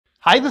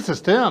Hi, this is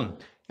Tim.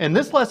 In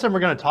this lesson, we're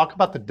going to talk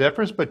about the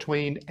difference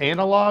between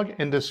analog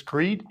and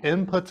discrete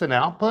inputs and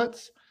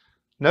outputs.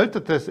 Note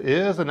that this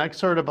is an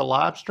excerpt of a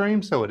live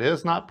stream, so it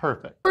is not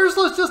perfect. First,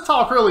 let's just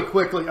talk really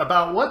quickly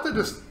about what the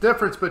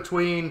difference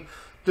between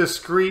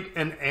discrete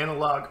and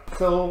analog.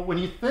 So when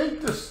you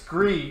think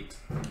discrete,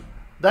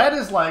 that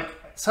is like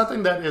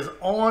something that is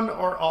on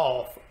or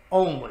off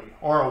only,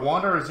 or a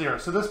 1 or a 0.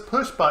 So this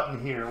push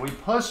button here, we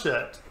push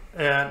it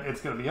and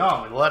it's going to be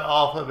on. We let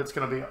off of it's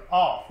going to be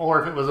off.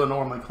 Or if it was a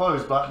normally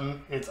closed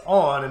button, it's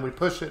on, and we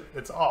push it,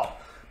 it's off.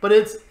 But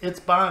it's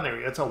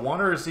binary. It's a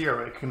 1 or a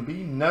 0. It can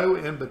be no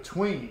in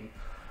between.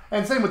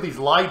 And same with these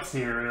lights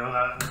here. You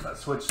know, that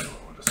switch.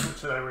 We'll just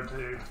switch it over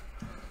to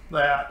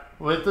that.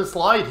 With this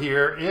light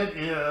here, it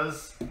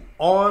is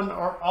on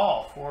or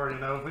off. Or you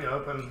know, if we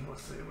open,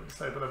 let's see, we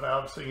just open the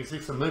valve so you can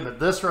see some movement.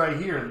 This right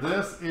here,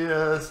 this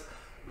is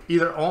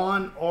either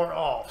on or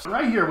off. So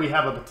right here we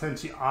have a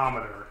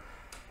potentiometer.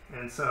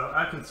 And so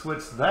I can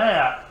switch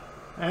that.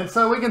 And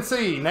so we can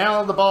see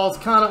now the ball's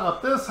kind of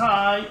up this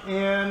high,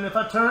 and if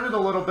I turn it a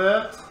little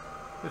bit,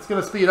 it's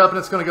going to speed up and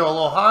it's going to go a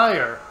little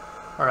higher.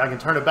 Or I can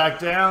turn it back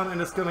down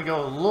and it's going to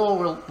go a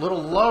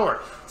little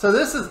lower. So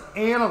this is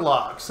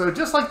analog. So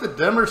just like the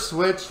dimmer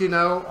switch, you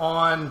know,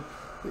 on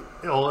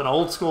an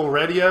old school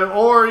radio,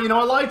 or you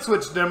know, a light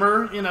switch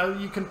dimmer, you know,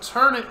 you can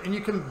turn it and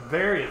you can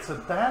vary it. So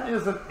that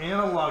is an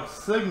analog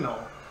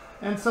signal.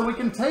 And so we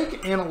can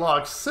take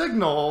analog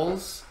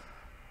signals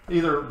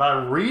either by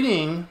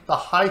reading the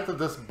height of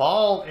this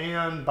ball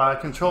and by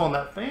controlling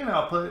that fan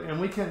output,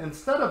 and we can,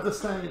 instead of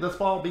this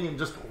ball being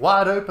just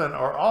wide open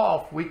or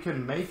off, we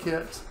can make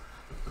it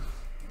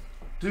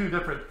do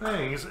different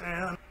things.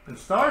 And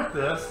start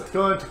this, it's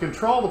going to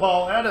control the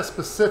ball at a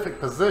specific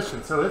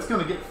position. So it's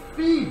going to get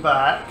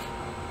feedback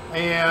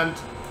and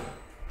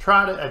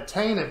try to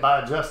attain it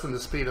by adjusting the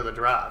speed of the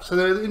drive.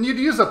 So and you'd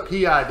use a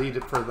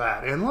PID for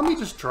that. And let me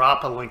just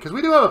drop a link, because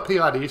we do have a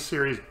PID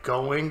series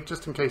going,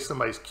 just in case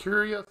somebody's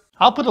curious.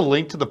 I'll put a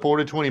link to the 4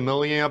 to 20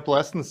 milliamp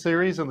lesson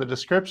series in the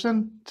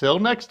description. Till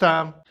next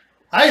time.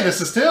 Hi,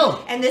 this is Tim.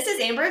 And this is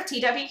Amber of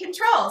TW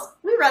Controls.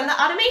 We run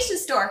the automation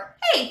store.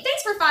 Hey,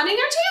 thanks for finding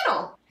our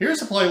channel.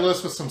 Here's a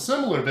playlist with some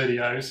similar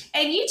videos.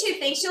 And YouTube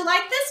thinks you'll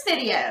like this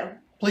video.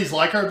 Please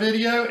like our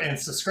video and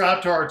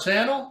subscribe to our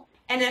channel.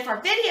 And if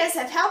our videos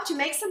have helped you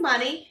make some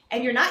money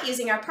and you're not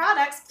using our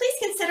products, please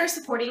consider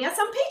supporting us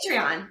on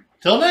Patreon.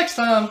 Till next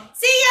time.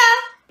 See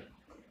ya!